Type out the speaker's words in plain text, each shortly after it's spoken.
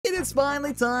it's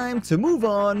finally time to move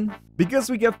on, because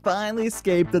we can finally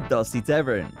escape the Dusty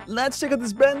Tavern. Let's check out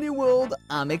this brand new world.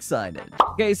 I'm excited.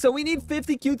 Okay, so we need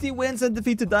 50 QT wins and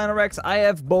defeat the Dinorex. I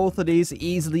have both of these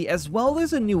easily, as well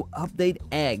as a new update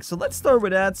egg. So let's start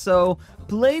with that. So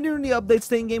play during the update,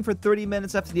 stay in game for 30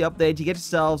 minutes after the update. You get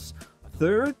yourselves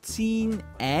 13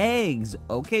 eggs.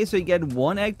 Okay, so you get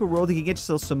 1 egg per world. You can get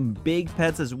yourself some big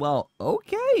pets as well.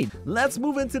 Okay, let's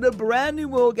move into the brand new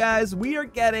world, guys. We are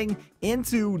getting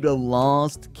into the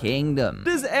Lost Kingdom.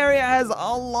 This area has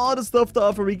a lot of stuff to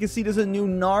offer. We can see there's a new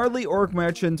gnarly orc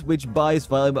merchant which buys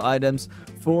valuable items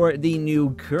for the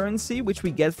new currency, which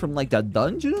we get from like the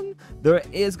dungeon. There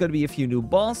is going to be a few new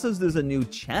bosses. There's a new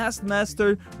chest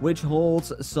master which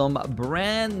holds some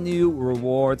brand new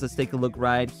rewards. Let's take a look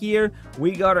right here.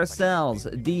 We got ourselves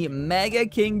the Mega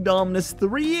Kingdom. There's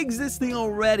 3 existing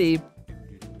already.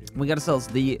 We got ourselves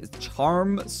the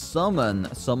Charm Summon.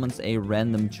 Summons a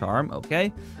random charm.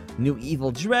 Okay. New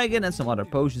Evil Dragon and some other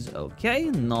potions. Okay,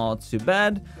 not too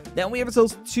bad. Then we have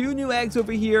ourselves 2 new eggs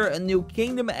over here. A new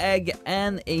Kingdom Egg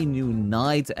and a new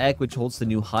Knight Egg, which holds the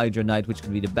new Hydra Knight, which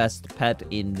can be the best pet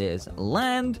in this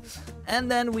land.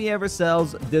 And then we have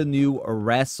ourselves the new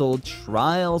Wrestle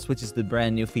Trials, which is the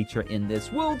brand new feature in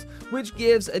this world, which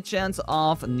gives a chance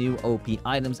of new OP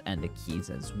items and the keys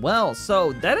as well.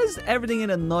 So that is everything in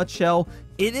a nutshell.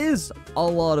 It is a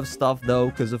lot of stuff though,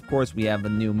 because of course we have a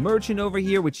new merchant over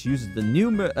here, which uses the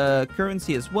new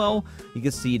currency as well. You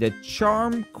can see the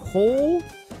Charm Coal,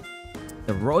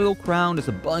 the Royal Crown. There's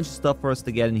a bunch of stuff for us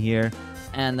to get in here.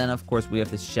 And then, of course, we have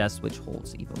this chest, which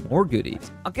holds even more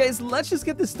goodies. Okay, so let's just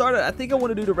get this started. I think I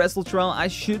want to do the Wrestle Trial. I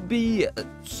should be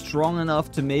strong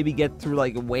enough to maybe get through,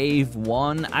 like, wave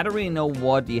 1. I don't really know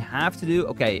what you have to do.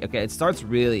 Okay, it starts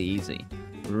really easy.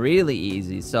 Really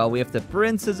easy. So, we have the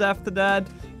Princess after that.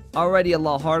 Already a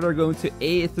lot harder, going to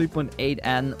 3.8.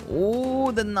 And,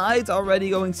 oh, the Knight already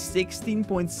going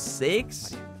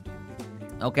 16.6.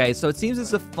 Okay, so it seems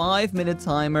it's a 5-minute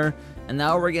timer. And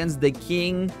now we're against the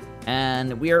King.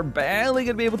 And we are barely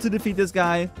going to be able to defeat this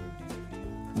guy.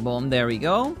 Boom, there we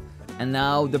go. And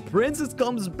now the princess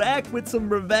comes back with some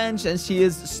revenge. And she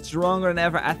is stronger than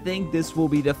ever. I think this will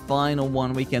be the final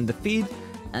one we can defeat.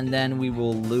 And then we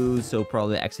will lose, so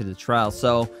probably exit the trial.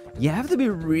 So you have to be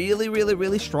really, really,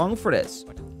 really strong for this.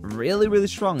 Really, really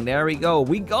strong. There we go.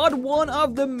 We got one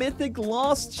of the mythic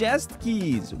lost chest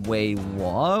keys. Wait,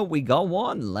 what? We got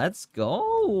one. Let's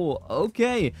go.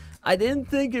 Okay. I didn't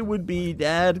think it would be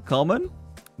that common,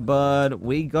 but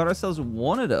we got ourselves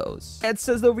one of those. It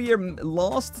says over here,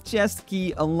 lost chest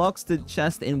key unlocks the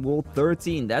chest in world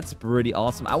 13. That's pretty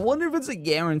awesome. I wonder if it's a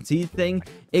guaranteed thing.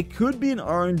 It could be an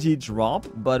RNG drop,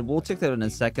 but we'll check that out in a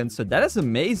second. So that is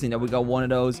amazing that we got one of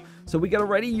those. So we can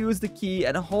already use the key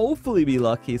and hopefully be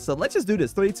lucky. So let's just do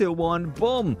this. 3, 2, 1,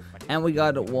 boom. And we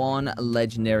got 1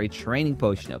 legendary training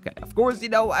potion. Okay, of course, you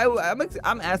know,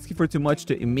 I'm asking for too much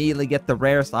to immediately get the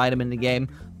rarest item in the game.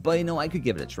 But, you know, I could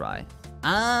give it a try.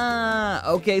 Ah,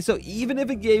 okay, so even if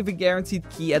it gave a guaranteed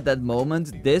key at that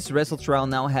moment, this Wrestle Trial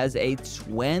now has a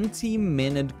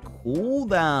 20-minute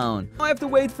cooldown. I have to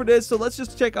wait for this, so let's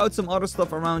just check out some other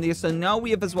stuff around here. So now we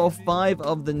have as well 5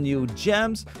 of the new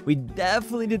gems. We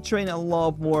definitely did train a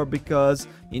lot more because,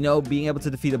 you know, being able to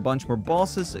defeat a bunch more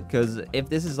bosses, because if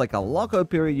this is like a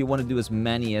lockout period, you want to do as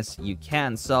many as you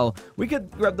can. So we could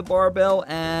grab the barbell,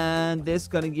 and this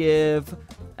gonna give...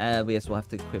 we as well have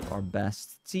to equip our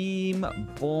best team.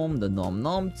 Boom, the Nom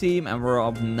Nom team. And we're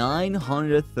up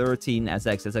 913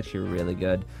 SX. That's actually really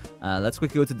good. Let's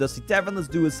quickly go to Dusty Tavern. Let's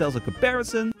do a sales of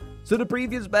comparison. So the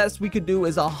previous best we could do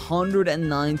is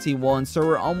 191. So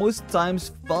we're almost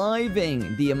times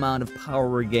 5ing the amount of power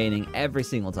we're gaining every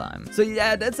single time. So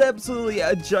yeah, that's absolutely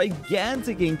a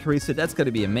gigantic increase. So that's going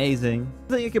to be amazing.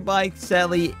 I think I could buy,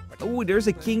 sadly... Oh, there's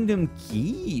a kingdom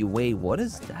key. Wait, what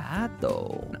is that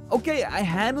though? Okay, I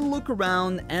had a look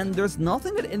around and there's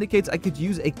nothing that indicates I could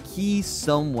use a key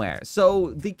somewhere.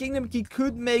 So the kingdom key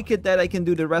could make it that I can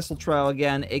do the Wrestle Trial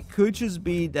again. It could just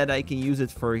be that I can use it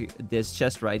for this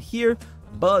chest right here.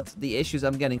 But the issue is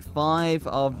I'm getting 5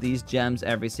 of these gems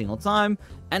every single time.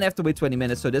 And I have to wait 20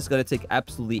 minutes. So this is going to take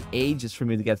absolutely ages for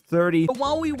me to get 30. But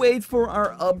while we wait for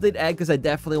our update egg, because I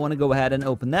definitely want to go ahead and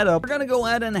open that up, we're going to go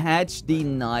ahead and hatch the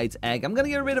Knight egg. I'm going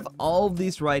to get rid of all of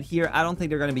these right here. I don't think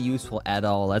they're going to be useful at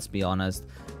all. Let's be honest.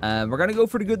 We're going to go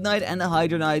for the Good Knight and the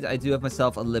Hydra Knight. I do have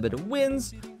myself a little bit of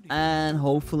wins. And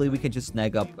hopefully we can just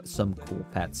snag up some cool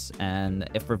pets. And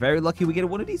if we're very lucky, we get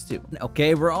one of these 2.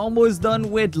 Okay, we're almost done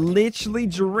with literally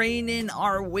draining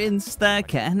our win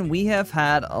stack. And we have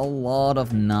had a lot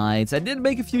of knights. I did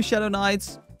make a few Shadow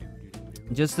Knights.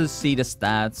 just to see the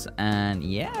stats. And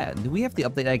yeah, do we have the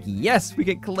update egg? Yes, we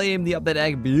can claim the update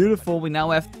egg. Beautiful. We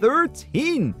now have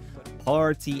 13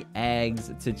 party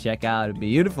eggs to check out.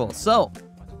 Beautiful. So,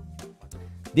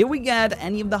 did we get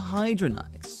any of the Hydra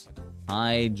Knights?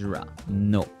 Hydra.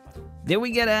 No. Did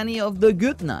we get any of the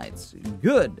Good Knights?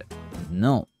 Good.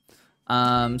 No.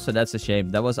 So that's a shame.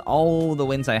 That was all the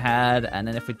wins I had. And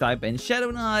then if we type in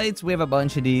Shadow Knights, we have a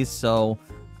bunch of these. So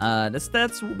the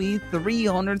stats will be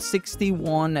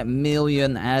 361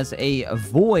 million as a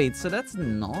void. So that's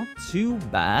not too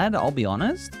bad, I'll be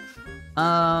honest.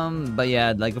 But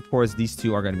yeah, like, of course, these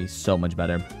two are going to be so much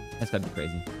better. That's going to be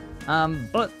crazy.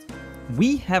 But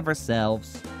we have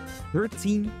ourselves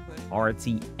 13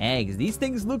 party eggs. These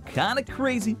things look kind of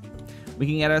crazy. We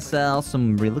can get ourselves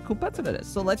some really cool pets out of this.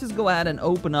 So let's just go ahead and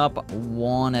open up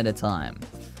one at a time.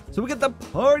 So we got the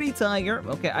Party Tiger.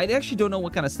 Okay, I actually don't know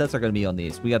what kind of stats are going to be on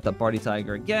these. We got the Party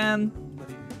Tiger again.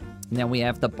 And then we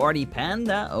have the Party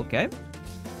Panda. Okay.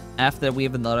 After we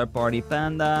have another Party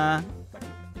Panda.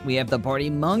 We have the Party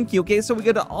Monkey. Okay, so we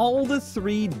got all the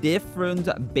 3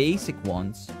 different basic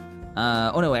ones.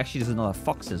 Oh no, actually there's another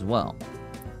Fox as well.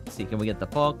 Let's see, can we get the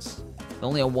Fox?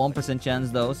 Only a 1%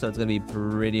 chance though, so it's gonna be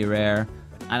pretty rare.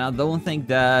 And I don't think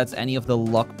that any of the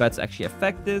luck pets actually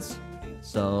affect this.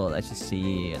 So let's just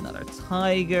see, another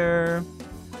tiger,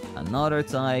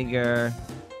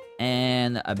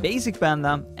 and a basic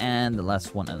panda, and the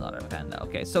last one, another panda.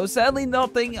 Okay, so sadly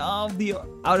nothing of the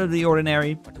out of the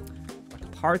ordinary.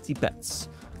 Party pets.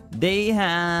 They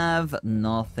have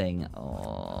nothing.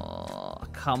 Oh,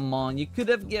 come on. You could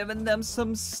have given them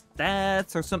some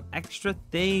stats or some extra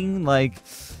thing. Like,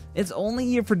 it's only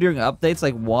here for during updates.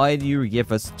 Like, why do you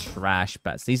give us trash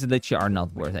pets? These literally are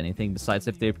not worth anything. Besides,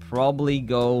 if they probably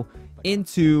go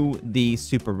into the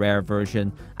super rare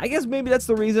version. I guess maybe that's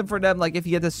the reason for them. Like, if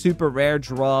you get a super rare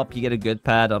drop, you get a good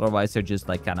pet. Otherwise, they're just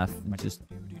like kind of just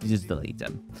delete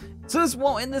them. So as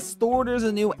well, in the store, there's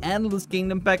a new Endless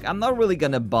Kingdom pack. I'm not really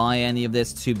gonna buy any of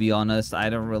this, to be honest. I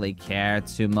don't really care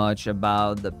too much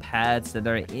about the pets that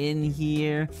are in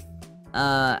here.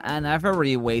 And I've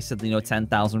already wasted,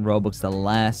 10,000 Robux the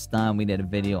last time we did a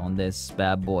video on this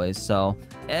bad boy. So,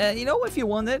 if you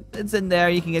want it, it's in there.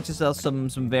 You can get yourself some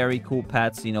very cool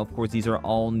pets. Of course, these are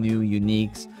all new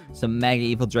uniques. Some Mega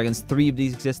Evil Dragons, 3 of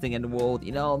these existing in the world.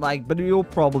 But you'll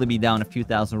probably be down a few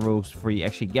thousand Robux before you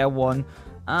actually get one.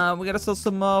 We got ourselves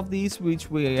some of these,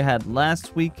 which we had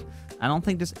last week. I don't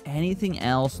think there's anything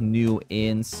else new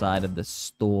inside of the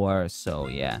store. So,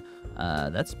 yeah,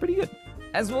 that's pretty good.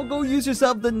 As well, go use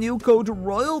yourself the new code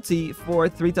Royalty for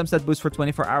 3x stat boost for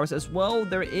 24 hours as well.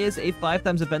 There is a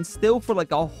 5x event still for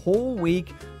like a whole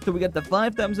week. So we got the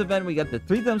 5x event, we got the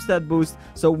 3x stat boost.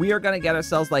 So we are gonna get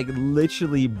ourselves like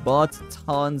literally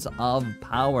tons of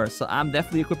power. So I'm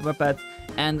definitely equipping my pet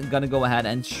and gonna go ahead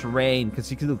and train, because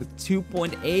you can look at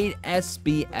 2.8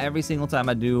 SP every single time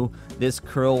I do. This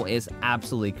curl is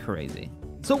absolutely crazy.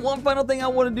 So one final thing I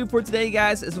want to do for today,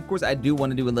 guys, is of course I do want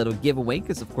to do a little giveaway,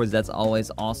 because of course that's always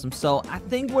awesome. So I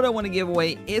think what I want to give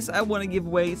away is I want to give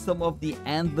away some of the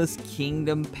Endless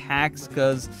Kingdom packs,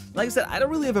 because like I said, I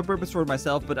don't really have a purpose for it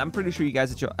myself, but I'm pretty sure you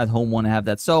guys at home want to have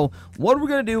that. So what we're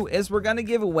going to do is we're going to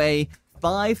give away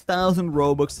 5,000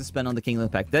 Robux to spend on the Kingdom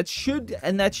pack. That should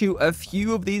net you a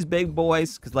few of these big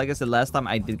boys, because like I said last time,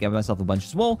 I did give myself a bunch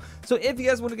as well. So if you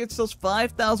guys want to get yourselves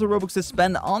 5,000 Robux to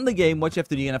spend on the game, what you have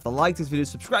to do, you're going to have to like this video,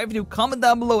 subscribe video, comment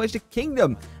down below #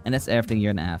 Kingdom, and that's everything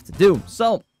you're going to have to do.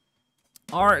 So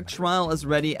our trial is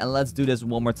ready, and let's do this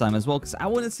one more time as well, because I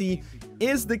want to see,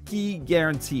 is the key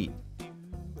guaranteed?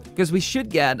 Because we should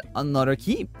get another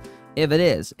key. If it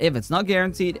is. If it's not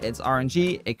guaranteed, it's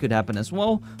RNG. It could happen as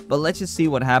well. But let's just see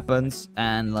what happens.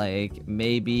 And, like,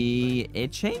 maybe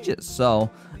it changes.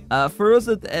 So, for us,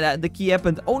 the key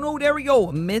happened. Oh, no, there we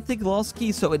go. Mythic lost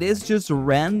key. So, it is just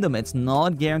random. It's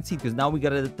not guaranteed. Because now we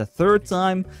got it the 3rd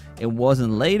time. It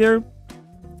wasn't later.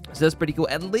 So, that's pretty cool.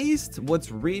 At least,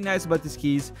 what's really nice about these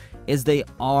keys is they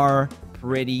are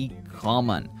pretty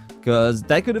common. Because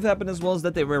that could have happened as well, as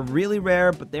that they were really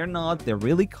rare, but they're not. They're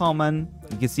really common.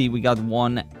 You can see we got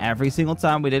one every single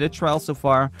time we did a trial so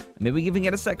far. Maybe we even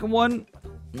get a second one.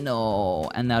 No.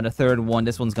 And now the 3rd one.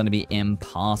 This one's going to be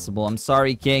impossible. I'm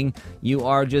sorry, King. You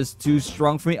are just too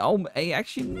strong for me. Oh,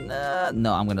 actually,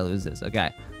 no, I'm going to lose this.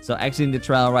 Okay. So exiting the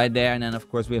trial right there. And then, of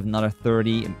course, we have another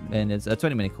 30 minutes, a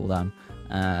 20-minute cooldown.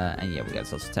 And yeah, we got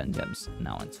ourselves 10 gems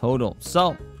now in total.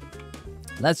 So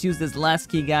let's use this last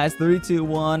key, guys. 3, 2,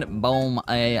 1. Boom.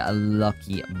 A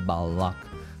lucky block.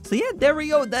 So yeah, there we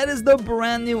go. That is the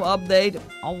brand new update.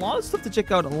 A lot of stuff to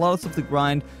check out. A lot of stuff to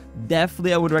grind.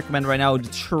 definitely I would recommend right now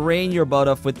to train your butt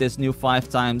off with this new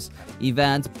 5x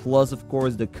event, plus of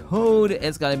course the code.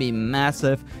 It's gonna be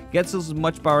massive. Get as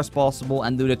much power as possible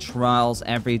and do the trials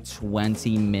every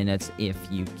 20 minutes if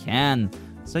you can.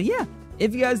 So yeah,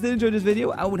 if you guys did enjoy this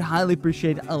video, I would highly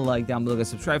appreciate a like down below, guys.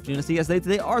 Subscribe to see you guys later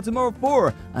today or tomorrow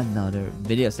for another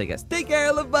video. So guys, take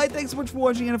care, love, bye, thanks so much for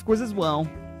watching, and of course as well,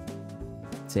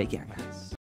 take care, guys.